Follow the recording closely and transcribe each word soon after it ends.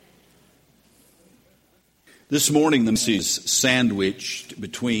This morning, the message is sandwiched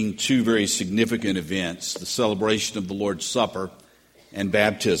between two very significant events, the celebration of the Lord's Supper and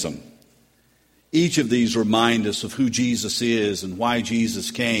baptism. Each of these remind us of who Jesus is and why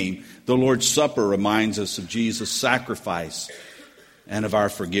Jesus came. The Lord's Supper reminds us of Jesus' sacrifice and of our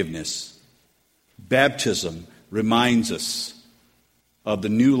forgiveness. Baptism reminds us of the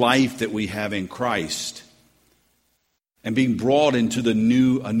new life that we have in Christ and being brought into a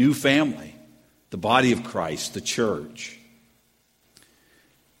new family. The body of Christ, the church.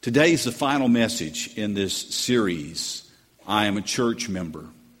 Today is the final message in this series, I Am a Church Member.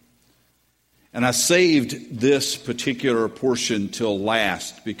 And I saved this particular portion till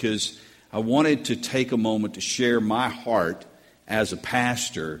last because I wanted to take a moment to share my heart as a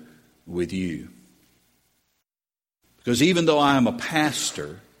pastor with you. Because even though I am a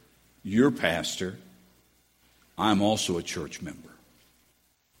pastor, your pastor, I'm also a church member.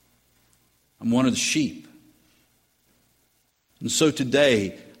 I'm one of the sheep. And so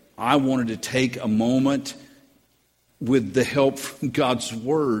today, I wanted to take a moment with the help from God's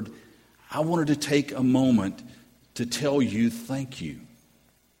Word. I wanted to take a moment to tell you thank you.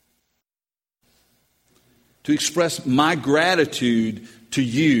 To express my gratitude to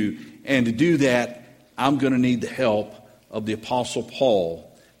you. And to do that, I'm going to need the help of the Apostle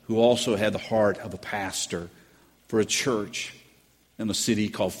Paul, who also had the heart of a pastor for a church in a city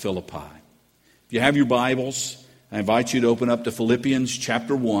called Philippi. If you have your Bibles, I invite you to open up to Philippians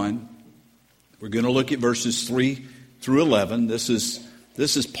chapter 1. We're going to look at verses 3 through 11. This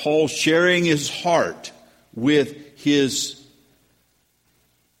is Paul sharing his heart with his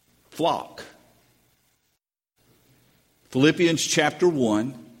flock. Philippians chapter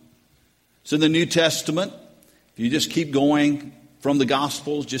 1. It's in the New Testament. If you just keep going from the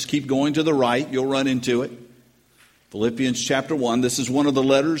Gospels, just keep going to the right, you'll run into it. Philippians chapter 1. This is one of the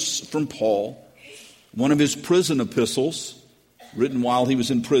letters from Paul. One of his prison epistles, written while he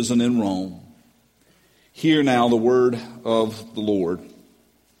was in prison in Rome. Hear now the word of the Lord.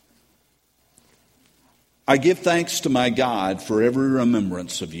 I give thanks to my God for every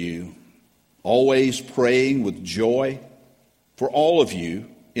remembrance of you, always praying with joy for all of you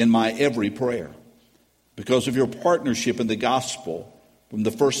in my every prayer, because of your partnership in the gospel from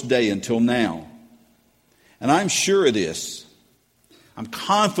the first day until now. And I'm sure of this, I'm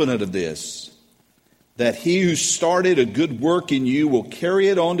confident of this, that he who started a good work in you will carry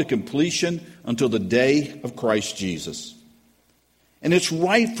it on to completion until the day of Christ Jesus. And it's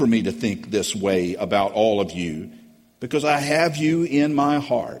right for me to think this way about all of you, because I have you in my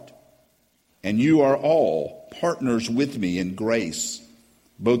heart, and you are all partners with me in grace,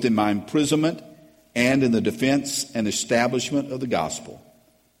 both in my imprisonment and in the defense and establishment of the gospel.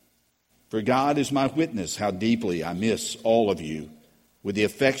 For God is my witness how deeply I miss all of you with the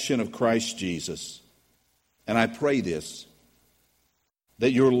affection of Christ Jesus. And I pray this,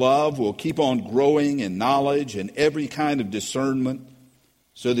 that your love will keep on growing in knowledge and every kind of discernment,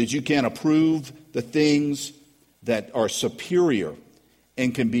 so that you can approve the things that are superior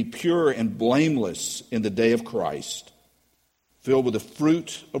and can be pure and blameless in the day of Christ, filled with the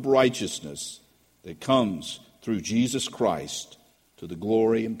fruit of righteousness that comes through Jesus Christ to the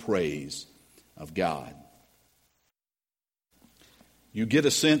glory and praise of God. You get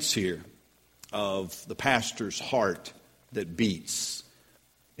a sense here of the pastor's heart that beats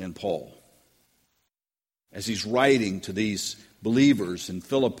in Paul. As he's writing to these believers in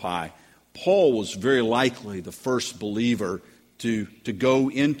Philippi, Paul was very likely the first believer to go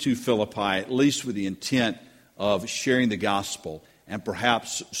into Philippi, at least with the intent of sharing the gospel and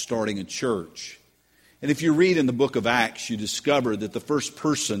perhaps starting a church. And if you read in the book of Acts, you discover that the first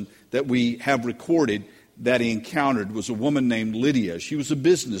person that we have recorded that he encountered was a woman named Lydia. She was a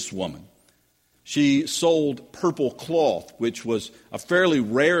businesswoman. She sold purple cloth, which was a fairly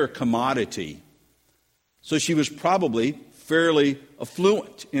rare commodity. So she was probably fairly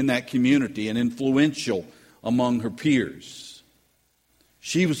affluent in that community and influential among her peers.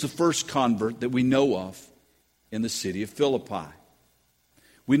 She was the first convert that we know of in the city of Philippi.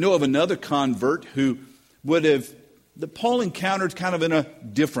 We know of another convert that Paul encountered kind of in a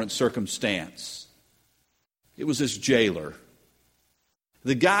different circumstance. It was this jailer.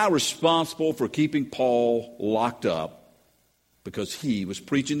 The guy responsible for keeping Paul locked up because he was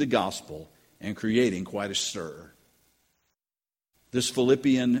preaching the gospel and creating quite a stir. This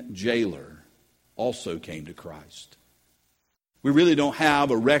Philippian jailer also came to Christ. We really don't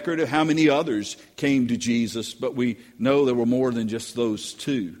have a record of how many others came to Jesus, but we know there were more than just those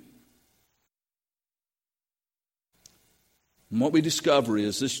two. And what we discover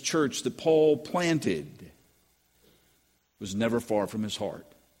is this church that Paul planted was never far from his heart.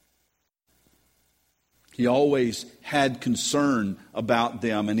 He always had concern about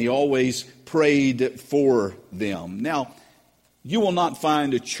them, and he always prayed for them. Now, you will not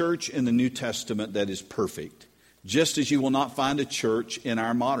find a church in the New Testament that is perfect, just as you will not find a church in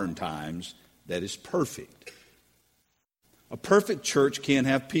our modern times that is perfect. A perfect church can't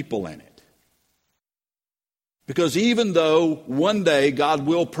have people in it. Because even though one day God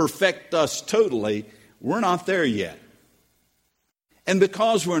will perfect us totally, we're not there yet. And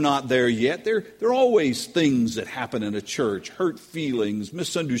because we're not there yet, there are always things that happen in a church. Hurt feelings,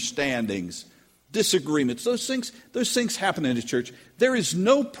 misunderstandings, disagreements. Those things happen in a church. There is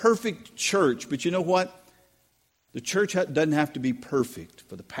no perfect church, but you know what? The church doesn't have to be perfect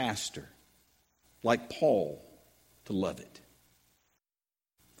for the pastor, like Paul, to love it.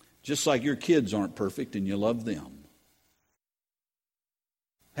 Just like your kids aren't perfect and you love them.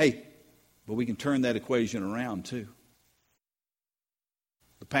 Hey, but we can turn that equation around too.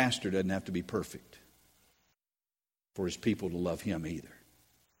 The pastor doesn't have to be perfect for his people to love him either.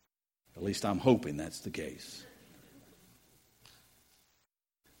 At least I'm hoping that's the case.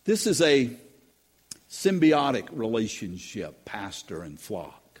 This is a symbiotic relationship, pastor and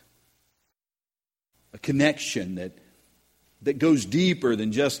flock. A connection that goes deeper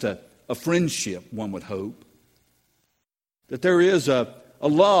than just a friendship, one would hope. That there is a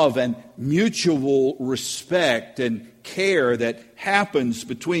love and mutual respect and care that happens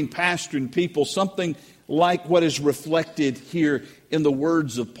between pastor and people, something like what is reflected here in the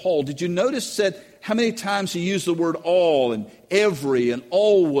words of Paul. Did you notice that how many times he used the word all and every and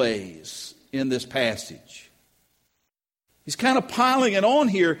always in this passage? He's kind of piling it on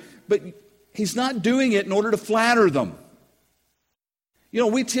here, but he's not doing it in order to flatter them. You know,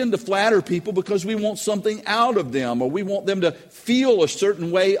 we tend to flatter people because we want something out of them or we want them to feel a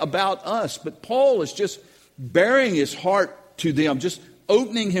certain way about us. But Paul is just bearing his heart to them, just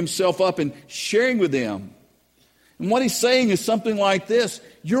opening himself up and sharing with them. And what he's saying is something like this: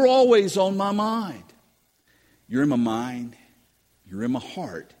 you're always on my mind. You're in my mind, you're in my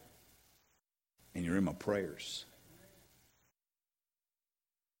heart, and you're in my prayers.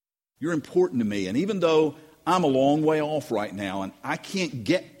 You're important to me. And even though I'm a long way off right now and I can't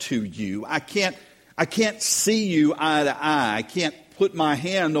get to you, I can't see you eye to eye, I can't put my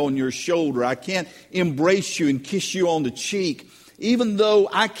hand on your shoulder, I can't embrace you and kiss you on the cheek. Even though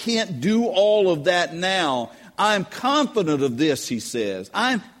I can't do all of that now, I'm confident of this, he says.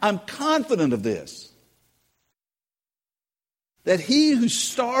 I'm confident of this. That he who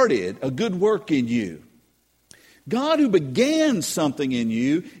started a good work in you, God who began something in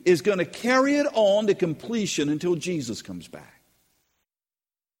you, is going to carry it on to completion until Jesus comes back.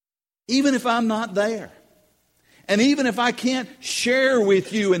 Even if I'm not there. And even if I can't share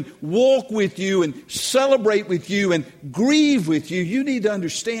with you and walk with you and celebrate with you and grieve with you, you need to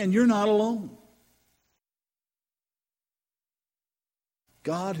understand you're not alone.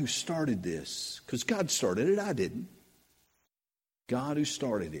 God who started this, because God started it, I didn't. God who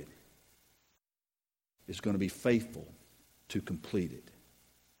started it is going to be faithful to complete it.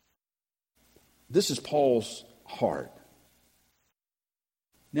 This is Paul's heart.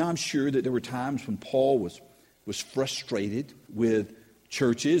 Now, I'm sure that there were times when Paul was frustrated with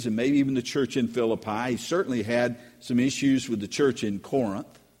churches, and maybe even the church in Philippi. He certainly had some issues with the church in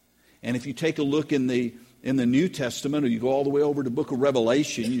Corinth. And if you take a look in the New Testament, or you go all the way over to the book of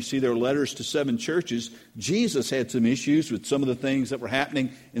Revelation, you see there are letters to 7 churches. Jesus had some issues with some of the things that were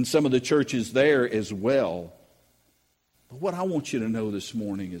happening in some of the churches there as well. But what I want you to know this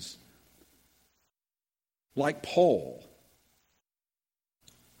morning is, like Paul,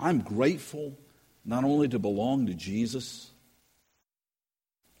 I'm grateful not only to belong to Jesus,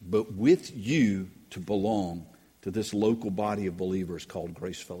 but with you to belong to this local body of believers called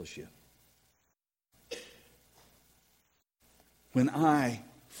Grace Fellowship. When I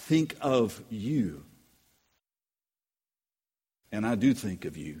think of you, and I do think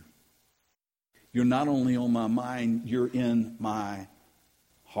of you, you're not only on my mind, you're in my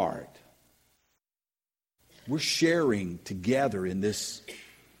heart. We're sharing together in this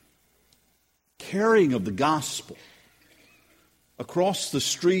carrying of the gospel across the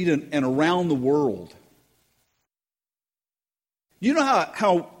street and around the world. You know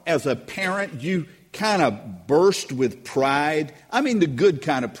how as a parent you kind of burst with pride? I mean the good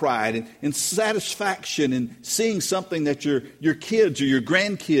kind of pride and satisfaction in seeing something that your kids or your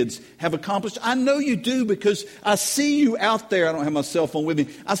grandkids have accomplished. I know you do, because I see you out there. I don't have my cell phone with me.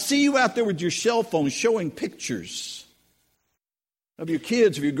 I see you out there with your cell phone showing pictures of your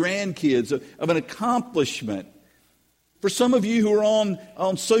kids, of your grandkids, of an accomplishment. For some of you who are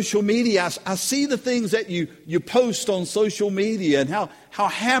on social media, I see the things that you post on social media and how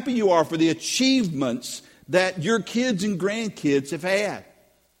happy you are for the achievements that your kids and grandkids have had.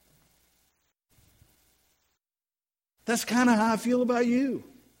 That's kind of how I feel about you.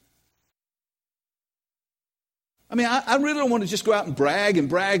 I mean, I really don't want to just go out and brag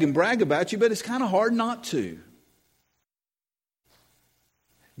about you, but it's kind of hard not to.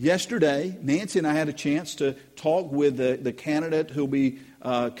 Yesterday, Nancy and I had a chance to talk with the candidate who'll be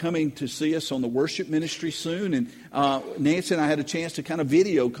coming to see us on the worship ministry soon. And Nancy and I had a chance to kind of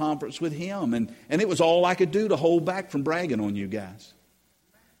video conference with him. And it was all I could do to hold back from bragging on you guys.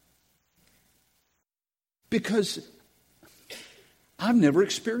 Because I've never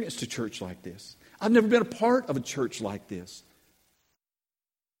experienced a church like this. I've never been a part of a church like this.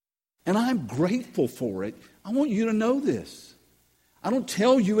 And I'm grateful for it. I want you to know this. I don't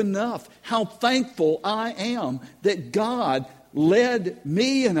tell you enough how thankful I am that God led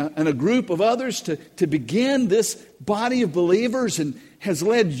me and a group of others to begin this body of believers and has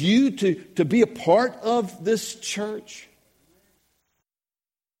led you to be a part of this church.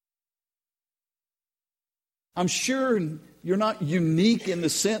 I'm sure you're not unique in the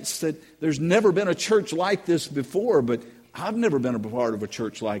sense that there's never been a church like this before, but I've never been a part of a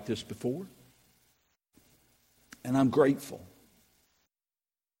church like this before. And I'm grateful.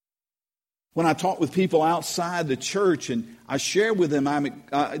 When I talk with people outside the church and I share with them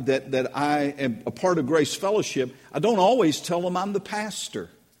that I am a part of Grace Fellowship, I don't always tell them I'm the pastor.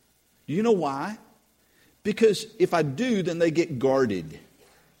 You know why? Because if I do, then they get guarded.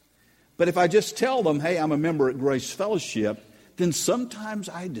 But if I just tell them, hey, I'm a member at Grace Fellowship, then sometimes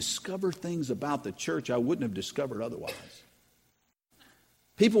I discover things about the church I wouldn't have discovered otherwise.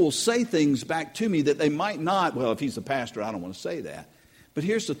 People will say things back to me that they might not. Well, if he's a pastor, I don't want to say that. But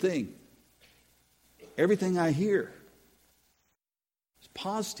here's the thing. Everything I hear is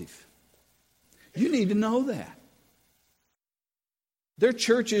positive. You need to know that. There are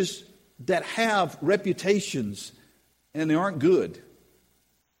churches that have reputations and they aren't good.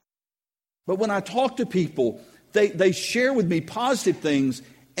 But when I talk to people, they share with me positive things,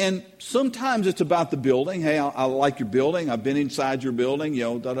 and sometimes it's about the building. Hey, I like your building. I've been inside your building,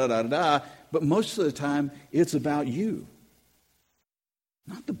 da-da-da-da-da. But most of the time, it's about you,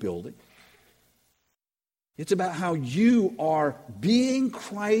 not the building. It's about how you are being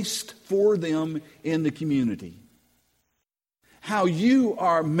Christ for them in the community. How you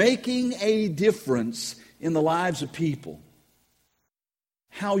are making a difference in the lives of people.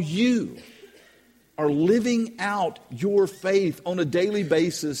 How you are living out your faith on a daily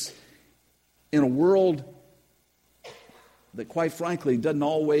basis in a world that, quite frankly, doesn't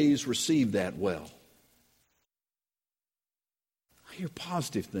always receive that well. I hear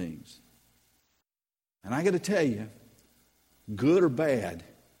positive things. And I got to tell you, good or bad,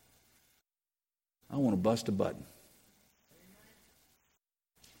 I want to bust a button.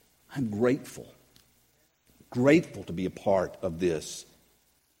 I'm grateful to be a part of this.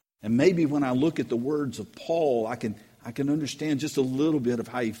 And maybe when I look at the words of Paul, I can understand just a little bit of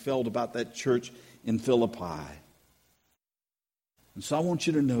how he felt about that church in Philippi. And so I want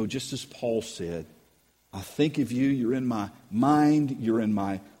you to know, just as Paul said, I think of you, you're in my mind, you're in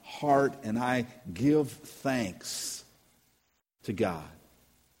my heart, and I give thanks to God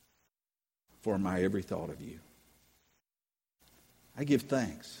for my every thought of you. I give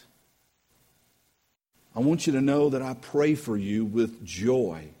thanks. I want you to know that I pray for you with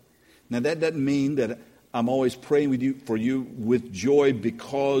joy. Now, that doesn't mean that I'm always praying for you with joy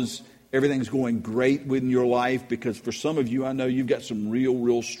because everything's going great in your life, because for some of you, I know you've got some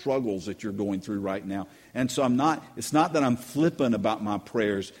real struggles that you're going through right now. And so it's not that I'm flippant about my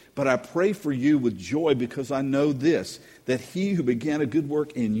prayers, but I pray for you with joy because I know this, that he who began a good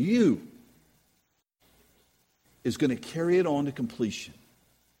work in you is going to carry it on to completion.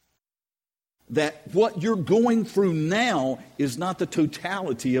 That what you're going through now is not the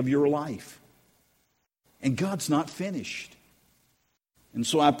totality of your life. And God's not finished. And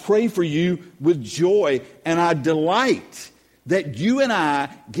so I pray for you with joy, and I delight that you and I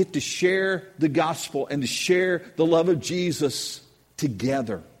get to share the gospel and to share the love of Jesus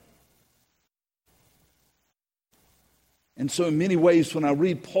together. And so in many ways, when I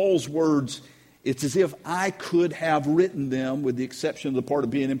read Paul's words, it's as if I could have written them with the exception of the part of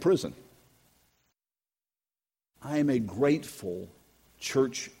being in prison. I am a grateful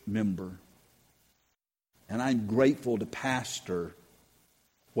church member, and I'm grateful to pastor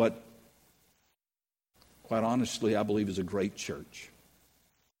what, quite honestly, I believe is a great church.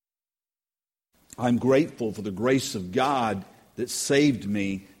 I'm grateful for the grace of God that saved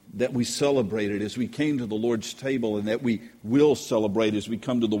me, that we celebrated as we came to the Lord's table, and that we will celebrate as we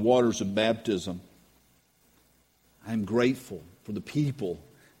come to the waters of baptism. I'm grateful for the people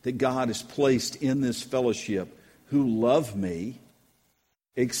that God has placed in this fellowship who love me,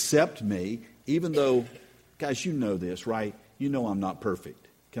 accept me, even though, guys, you know this, right? You know I'm not perfect.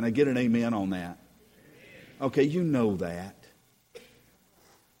 Can I get an amen on that? Okay, you know that.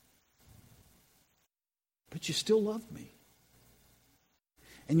 But you still love me.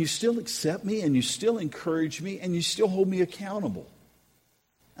 And you still accept me, and you still encourage me, and you still hold me accountable.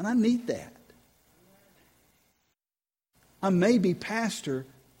 And I need that. I may be pastor,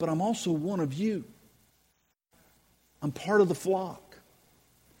 but I'm also one of you. I'm part of the flock.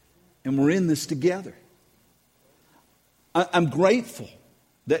 And we're in this together. I'm grateful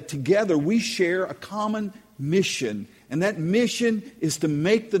that together we share a common mission. And that mission is to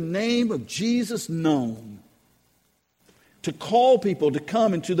make the name of Jesus known. To call people to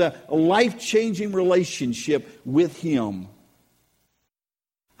come into the life-changing relationship with Him.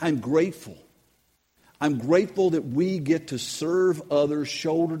 I'm grateful. I'm grateful that we get to serve others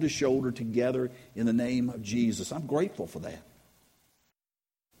shoulder to shoulder together in the name of Jesus. I'm grateful for that.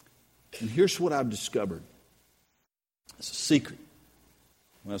 And here's what I've discovered. It's a secret.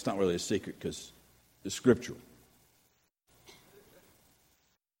 Well, it's not really a secret because it's scriptural.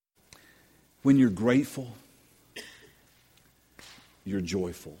 When you're grateful, you're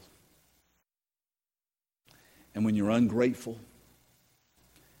joyful. And when you're ungrateful,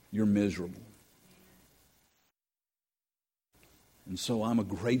 you're miserable. And so I'm a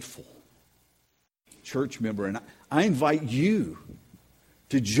grateful church member, and I invite you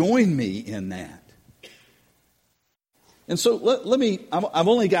to join me in that. And so let me, I've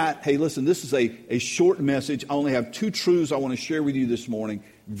only got, hey, listen, this is a short message. I only have 2 truths I want to share with you this morning.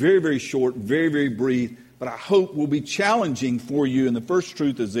 Very, very short, very, very brief, but I hope will be challenging for you. And the first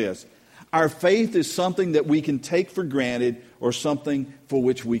truth is this. Our faith is something that we can take for granted or something for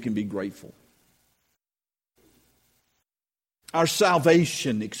which we can be grateful. Our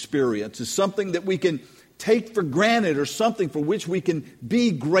salvation experience is something that we can take for granted or something for which we can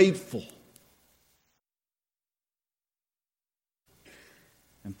be grateful.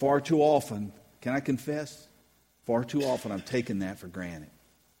 And far too often, can I confess? Far too often I've taken that for granted.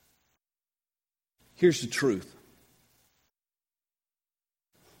 Here's the truth.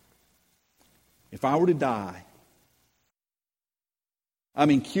 If I were to die,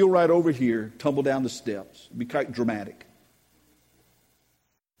 keel right over here, tumble down the steps, it'd be quite dramatic.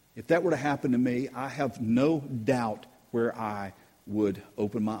 If that were to happen to me, I have no doubt where I would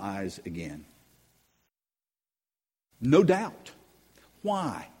open my eyes again. No doubt.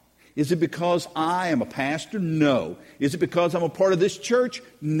 Why? Is it because I am a pastor? No. Is it because I'm a part of this church?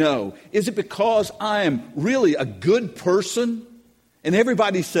 No. Is it because I am really a good person and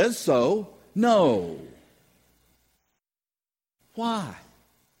everybody says so? No. Why?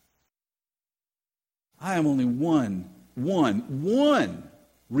 I am only one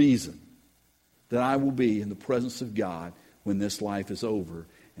reason that I will be in the presence of God when this life is over,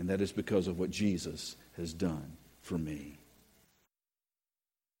 and that is because of what Jesus has done for me.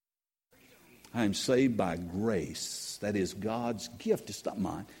 I am saved by grace. That is God's gift. It's not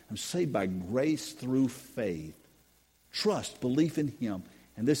mine. I'm saved by grace through faith. Trust, belief in Him.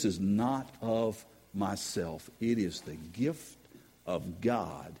 And this is not of myself. It is the gift of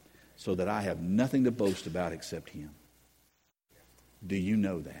God so that I have nothing to boast about except Him. Do you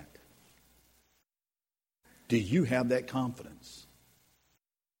know that? Do you have that confidence?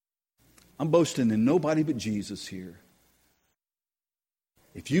 I'm boasting in nobody but Jesus here.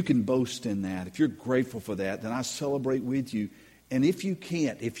 If you can boast in that, if you're grateful for that, then I celebrate with you. And if you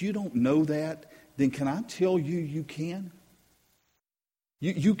can't, if you don't know that, then can I tell you, you can?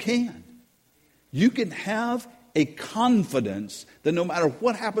 You can. You can have a confidence that no matter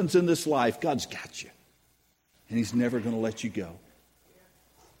what happens in this life, God's got you. And He's never going to let you go.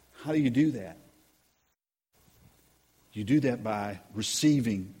 How do you do that? You do that by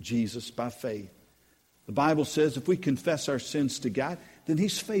receiving Jesus by faith. The Bible says if we confess our sins to God, then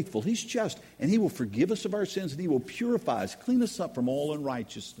He's faithful, He's just, and He will forgive us of our sins, and He will purify us, clean us up from all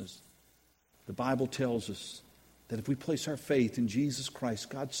unrighteousness. The Bible tells us that if we place our faith in Jesus Christ,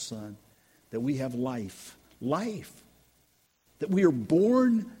 God's Son, that we have life, that we are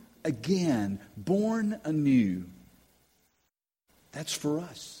born again, born anew. That's for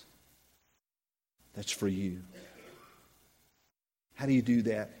us. That's for you. How do you do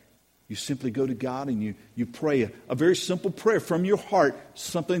that? You simply go to God and you pray a very simple prayer from your heart,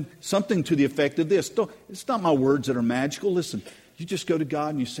 something to the effect of this. It's not my words that are magical. Listen, you just go to God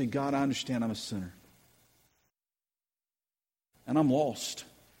and you say, God, I understand I'm a sinner. And I'm lost.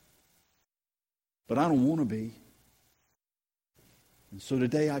 But I don't want to be. And so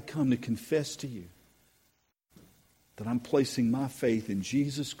today I come to confess to you that I'm placing my faith in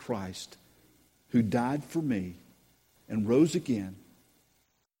Jesus Christ, who died for me and rose again.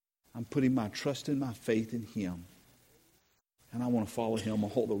 I'm putting my trust and my faith in Him. And I want to follow Him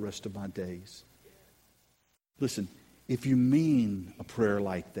all the rest of my days. Listen, if you mean a prayer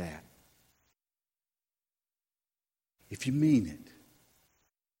like that, if you mean it,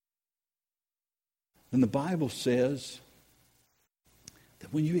 then the Bible says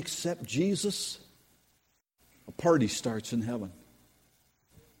that when you accept Jesus, a party starts in heaven.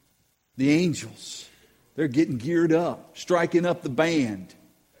 The angels, they're getting geared up, striking up the band.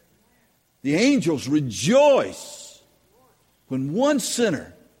 The angels rejoice when one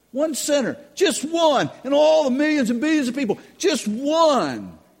sinner, just one, and all the millions and billions of people, just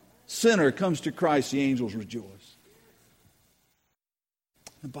one sinner comes to Christ, the angels rejoice.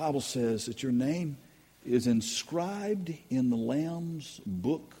 The Bible says that your name is inscribed in the Lamb's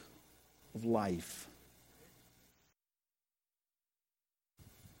book of life.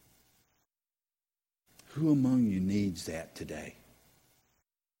 Who among you needs that today?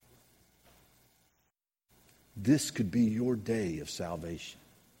 This could be your day of salvation.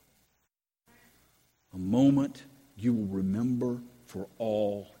 A moment you will remember for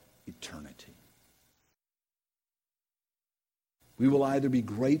all eternity. We will either be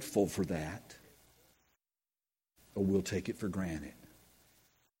grateful for that or we'll take it for granted.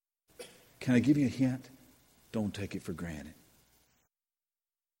 Can I give you a hint? Don't take it for granted.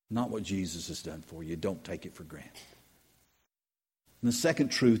 Not what Jesus has done for you. Don't take it for granted. And the second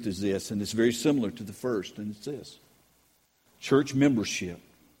truth is this, and it's very similar to the first, and it's this. Church membership.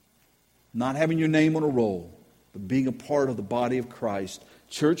 Not having your name on a roll, but being a part of the body of Christ.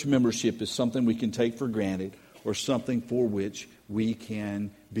 Church membership is something we can take for granted or something for which we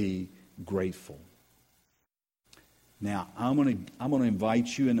can be grateful. Now, I'm going to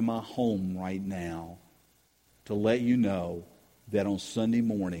invite you into my home right now to let you know that on Sunday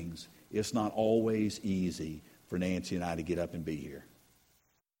mornings, it's not always easy for Nancy and I to get up and be here.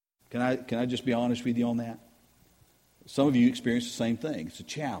 Can I just be honest with you on that? Some of you experience the same thing. It's a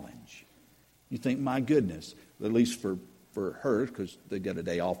challenge. You think, my goodness, at least for her, because they've got a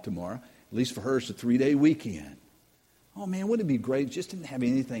day off tomorrow, at least for her, it's a 3-day weekend. Oh, man, wouldn't it be great? Just didn't have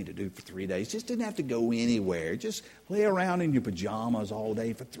anything to do for 3 days. Just didn't have to go anywhere. Just lay around in your pajamas all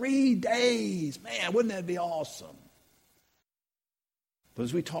day for 3 days. Man, wouldn't that be awesome? But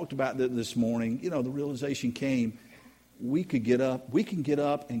as we talked about this morning, the realization came, we can get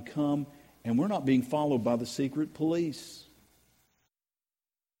up and come, and we're not being followed by the secret police.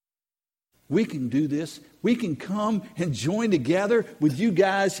 We can do this. We can come and join together with you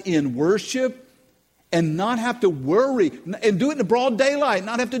guys in worship and not have to worry, and do it in the broad daylight,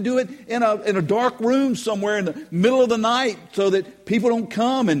 not have to do it in a dark room somewhere in the middle of the night so that people don't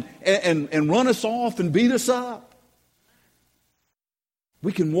come and run us off and beat us up.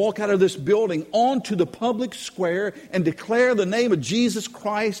 We can walk out of this building onto the public square and declare the name of Jesus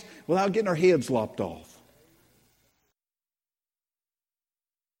Christ without getting our heads lopped off.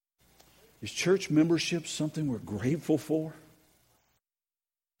 Is church membership something we're grateful for?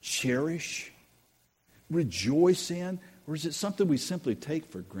 Cherish? Rejoice in? Or is it something we simply take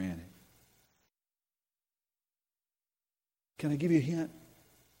for granted? Can I give you a hint?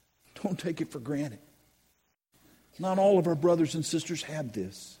 Don't take it for granted. Not all of our brothers and sisters have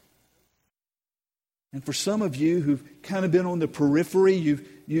this. And for some of you who've kind of been on the periphery,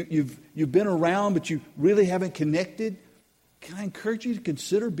 you've been around, but you really haven't connected, can I encourage you to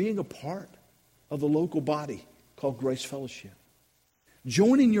consider being a part of the local body called Grace Fellowship?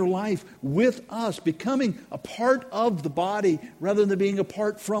 Joining your life with us, becoming a part of the body rather than being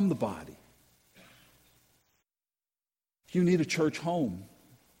apart from the body. If you need a church home,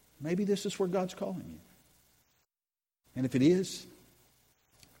 maybe this is where God's calling you. And if it is,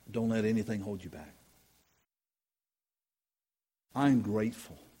 don't let anything hold you back. I'm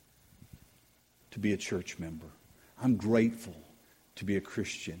grateful to be a church member. I'm grateful to be a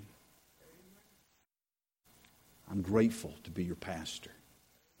Christian. I'm grateful to be your pastor.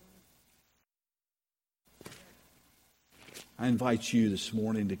 I invite you this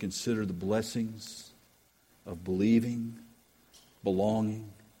morning to consider the blessings of believing, belonging,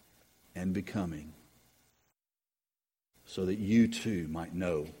 and becoming, so that you too might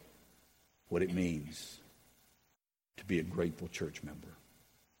know what it means to be a grateful church member.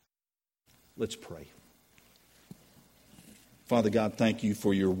 Let's pray. Father God, thank you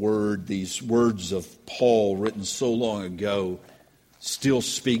for your word. These words of Paul written so long ago still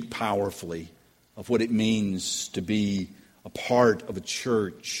speak powerfully of what it means to be a part of a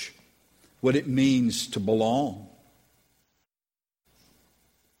church, what it means to belong,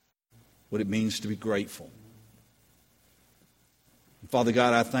 what it means to be grateful. Father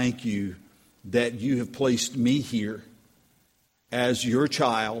God, I thank you that you have placed me here as your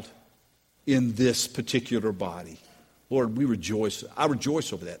child in this particular body. Lord, we rejoice. I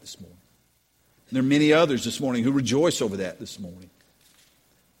rejoice over that this morning. And there are many others this morning who rejoice over that this morning.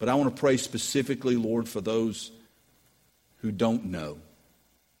 But I want to pray specifically, Lord, for those who don't know,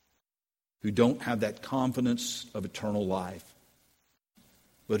 who don't have that confidence of eternal life,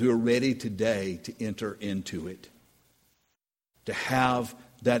 but who are ready today to enter into it, to have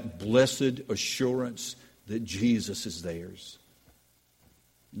that blessed assurance that Jesus is theirs.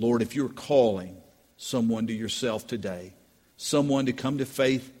 Lord, if you're calling someone to yourself today, someone to come to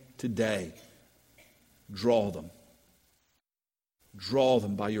faith today, draw them. Draw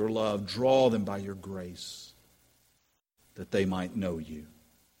them by your love. Draw them by your grace, that they might know you.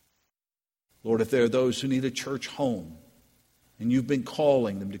 Lord, if there are those who need a church home, and you've been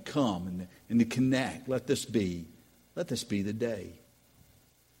calling them to come and to connect, let this be the day.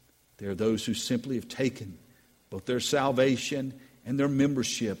 There are those who simply have taken both their salvation and their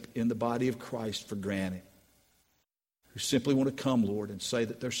membership in the body of Christ for granted, who simply want to come, Lord, and say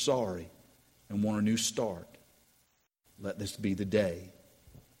that they're sorry and want a new start. Let this be the day.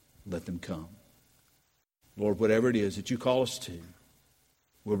 Let them come. Lord, whatever it is that you call us to,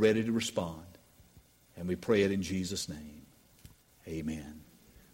 we're ready to respond. And we pray it in Jesus' name. Amen.